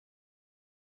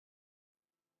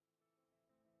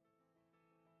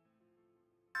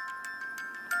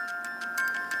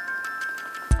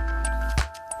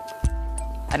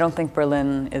I don't think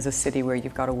Berlin is a city where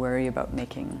you've got to worry about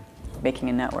making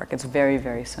a network. It's very,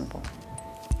 very simple.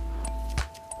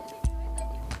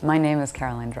 My name is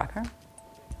Caroline Drucker.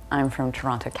 I'm from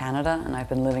Toronto, Canada, and I've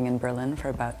been living in Berlin for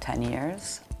about 10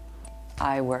 years.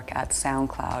 I work at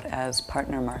SoundCloud as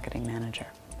partner marketing manager.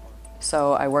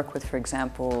 So I work with, for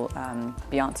example,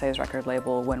 Beyoncé's record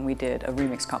label when we did a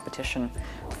remix competition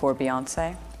for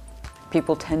Beyoncé.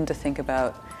 People tend to think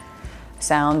about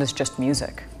sound as just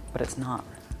music, but it's not.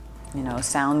 You know,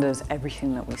 sound is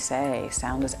everything that we say,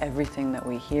 sound is everything that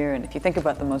we hear, and if you think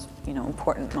about the most,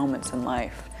 important moments in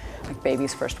life, like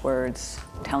baby's first words,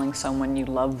 telling someone you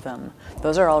love them,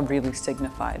 those are all really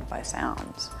signified by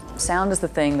sounds. Sound is the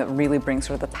thing that really brings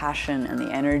sort of the passion and the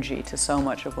energy to so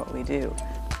much of what we do.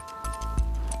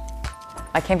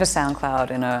 I came to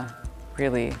SoundCloud in a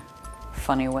really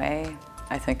funny way.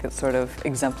 I think it sort of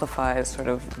exemplifies sort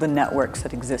of the networks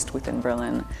that exist within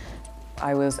Berlin.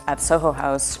 I was at Soho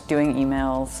House doing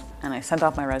emails, and I sent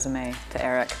off my resume to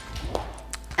Eric.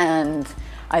 And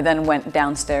I then went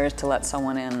downstairs to let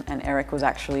someone in, and Eric was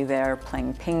actually there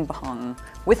playing ping pong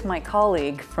with my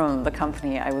colleague from the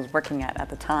company I was working at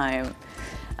the time.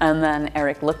 And then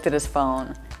Eric looked at his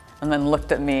phone, and then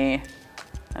looked at me,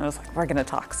 and was like, "We're gonna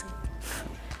talk soon."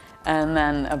 And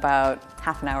then about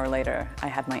half an hour later, I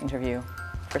had my interview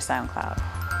for SoundCloud.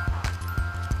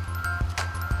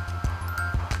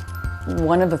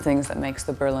 One of the things that makes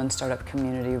the Berlin startup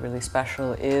community really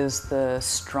special is the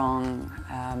strong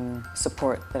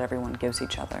support that everyone gives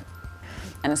each other.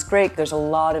 And it's great, there's a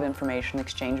lot of information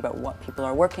exchange about what people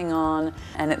are working on,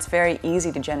 and it's very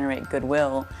easy to generate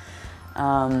goodwill,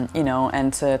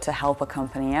 and to help a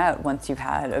company out once you've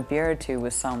had a beer or two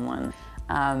with someone.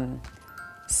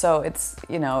 So it's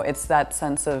that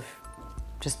sense of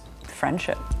just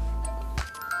friendship.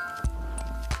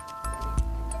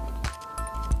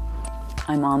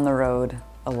 I'm on the road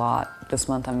a lot. This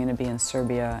month I'm going to be in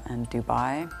Serbia and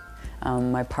Dubai.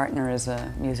 My partner is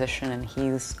a musician and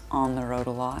he's on the road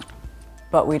a lot.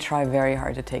 But we try very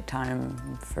hard to take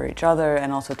time for each other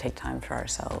and also take time for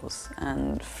ourselves.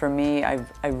 And for me, I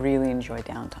really enjoy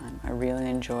downtime. I really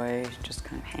enjoy just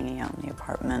kind of hanging out in the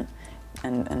apartment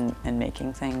and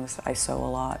making things. I sew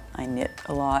a lot, I knit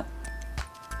a lot.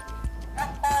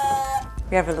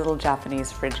 We have a little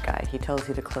Japanese fridge guide. He tells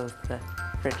you to close the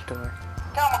fridge door.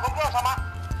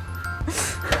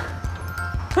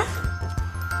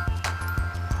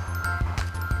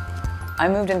 I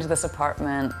moved into this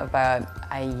apartment about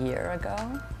a year ago,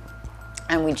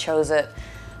 and we chose it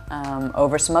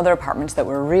over some other apartments that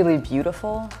were really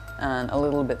beautiful and a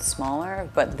little bit smaller,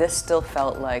 but this still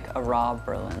felt like a raw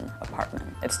Berlin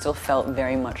apartment. It still felt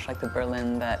very much like the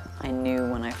Berlin that I knew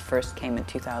when I first came in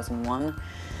 2001.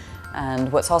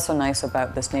 And what's also nice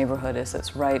about this neighborhood is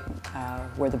it's right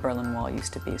where the Berlin Wall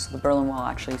used to be. So the Berlin Wall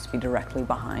actually used to be directly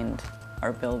behind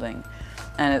our building.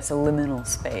 And it's a liminal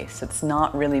space. It's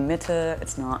not really Mitte,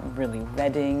 it's not really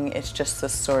Reading, it's just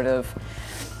this sort of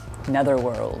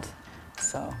netherworld.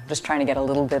 So just trying to get a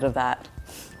little bit of that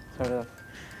sort of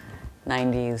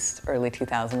 90s, early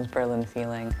 2000s Berlin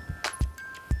feeling.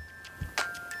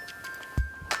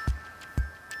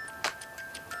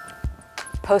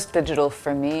 Post-digital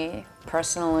for me,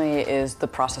 personally, is the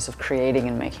process of creating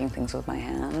and making things with my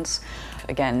hands.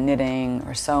 Again, knitting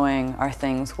or sewing are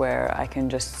things where I can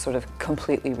just sort of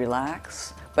completely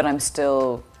relax, but I'm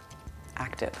still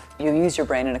active. You use your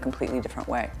brain in a completely different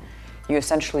way. You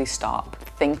essentially stop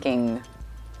thinking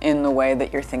in the way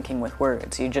that you're thinking with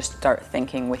words. You just start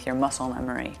thinking with your muscle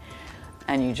memory,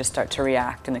 and you just start to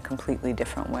react in a completely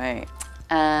different way.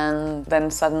 And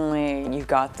then suddenly you've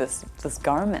got this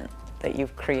garment that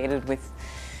you've created with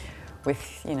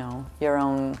your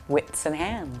own wits and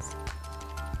hands.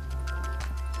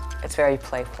 It's very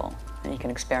playful, and you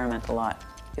can experiment a lot.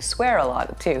 You swear a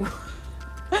lot too,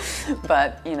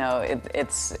 but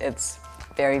it's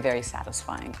very, very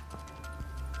satisfying.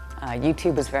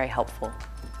 YouTube is very helpful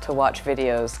to watch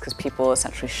videos because people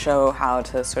essentially show how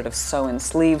to sort of sew in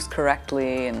sleeves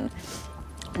correctly, and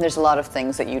there's a lot of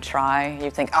things that you try.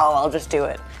 You think, oh, I'll just do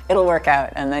it. It'll work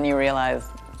out, and then you realize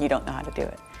you don't know how to do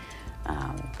it.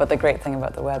 But the great thing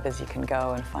about the web is you can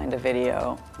go and find a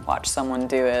video, watch someone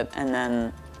do it, and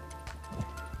then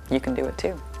you can do it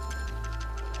too.